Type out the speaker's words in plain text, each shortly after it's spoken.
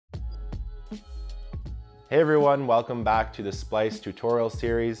Hey everyone, welcome back to the Splice tutorial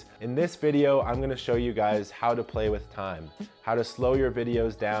series. In this video, I'm gonna show you guys how to play with time, how to slow your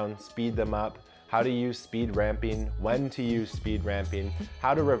videos down, speed them up, how to use speed ramping, when to use speed ramping,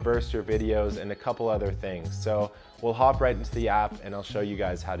 how to reverse your videos, and a couple other things. So we'll hop right into the app and I'll show you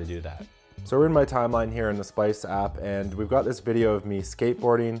guys how to do that. So we're in my timeline here in the Splice app and we've got this video of me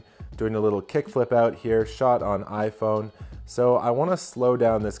skateboarding, doing a little kickflip out here, shot on iPhone. So I wanna slow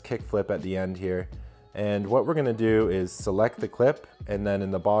down this kickflip at the end here. And what we're gonna do is select the clip, and then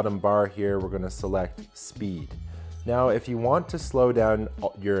in the bottom bar here, we're gonna select speed. Now, if you want to slow down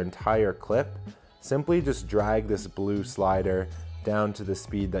your entire clip, simply just drag this blue slider down to the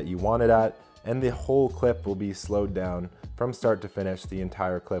speed that you want it at, and the whole clip will be slowed down from start to finish. The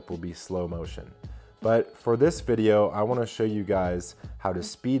entire clip will be slow motion. But for this video, I wanna show you guys how to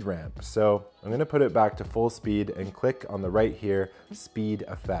speed ramp. So I'm gonna put it back to full speed and click on the right here, speed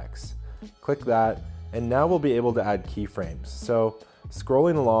effects. Click that. And now we'll be able to add keyframes. So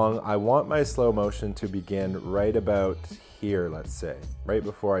scrolling along, I want my slow motion to begin right about here, let's say, right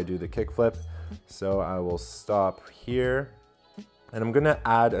before I do the kickflip. So I will stop here and I'm gonna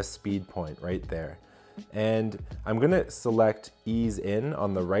add a speed point right there. And I'm gonna select ease in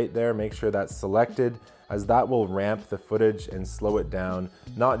on the right there, make sure that's selected, as that will ramp the footage and slow it down,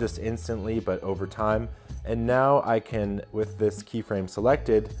 not just instantly, but over time. And now I can, with this keyframe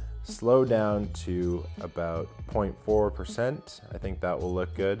selected, slow down to about 0.4%. I think that will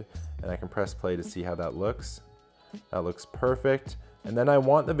look good. And I can press play to see how that looks. That looks perfect. And then I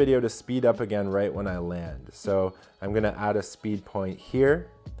want the video to speed up again right when I land. So I'm gonna add a speed point here.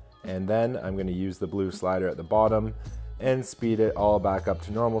 And then I'm gonna use the blue slider at the bottom and speed it all back up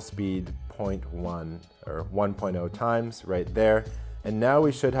to normal speed, 0.1 or 1.0 times right there. And now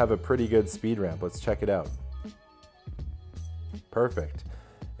we should have a pretty good speed ramp. Let's check it out. Perfect.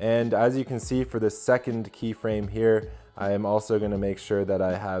 And as you can see for the second keyframe here, I am also going to make sure that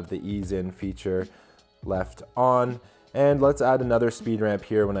I have the ease in feature left on. And let's add another speed ramp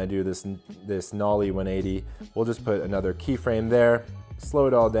here when I do this nollie 180. We'll just put another keyframe there, slow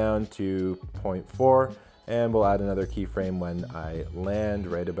it all down to 0.4, and we'll add another keyframe when I land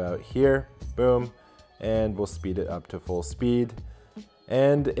right about here. Boom. And we'll speed it up to full speed.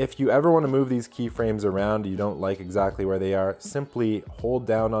 And if you ever want to move these keyframes around, you don't like exactly where they are, simply hold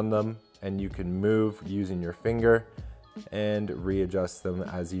down on them and you can move using your finger and readjust them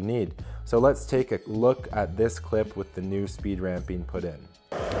as you need. So let's take a look at this clip with the new speed ramping put in.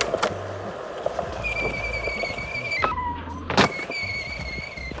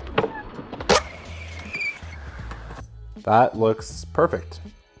 That looks perfect.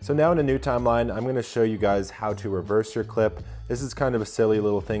 So now in a new timeline, I'm gonna show you guys how to reverse your clip. This is kind of a silly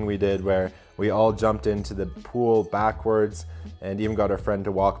little thing we did where we all jumped into the pool backwards and even got our friend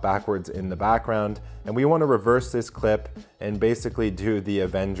to walk backwards in the background. And we wanna reverse this clip and basically do the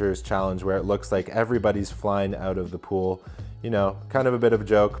Avengers challenge where it looks like everybody's flying out of the pool. You know, kind of a bit of a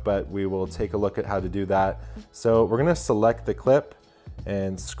joke, but we will take a look at how to do that. So we're gonna select the clip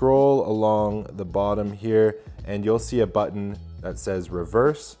and scroll along the bottom here and you'll see a button that says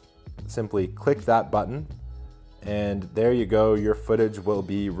reverse. Simply click that button and there you go, your footage will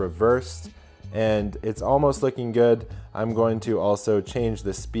be reversed and it's almost looking good. I'm going to also change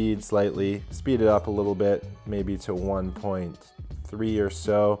the speed slightly, speed it up a little bit, maybe to 1.3 or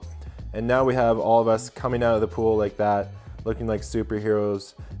so. And now we have all of us coming out of the pool like that, looking like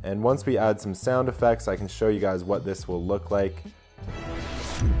superheroes. And once we add some sound effects, I can show you guys what this will look like.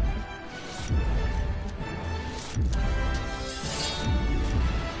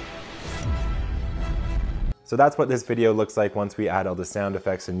 So that's what this video looks like once we add all the sound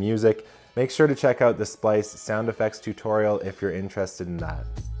effects and music. Make sure to check out the Splice sound effects tutorial if you're interested in that.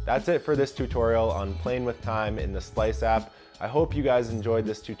 That's it for this tutorial on playing with time in the Splice app. I hope you guys enjoyed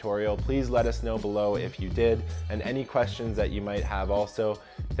this tutorial. Please let us know below if you did and any questions that you might have also.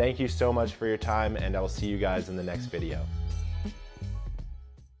 Thank you so much for your time and I'll see you guys in the next video.